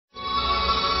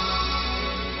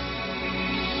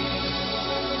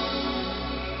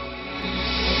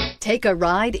Take a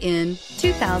ride in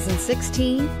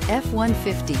 2016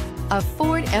 F-150. A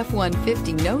Ford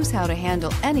F-150 knows how to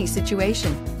handle any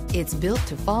situation. It's built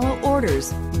to follow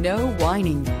orders, no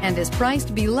whining, and is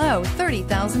priced below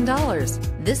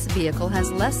 $30,000. This vehicle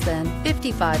has less than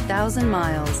 55,000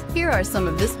 miles. Here are some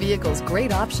of this vehicle's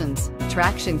great options: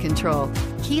 traction control,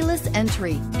 keyless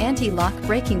entry, anti-lock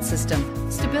braking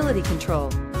system, stability control,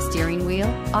 steering wheel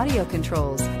audio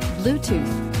controls,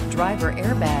 Bluetooth, driver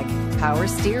airbag, power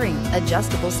steering,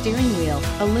 adjustable steering wheel,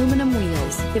 aluminum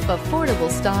wheels. If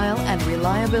affordable style and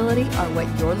reliability are what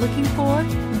you're looking for,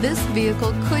 this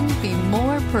vehicle couldn't be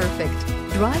more perfect.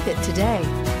 Drive it today.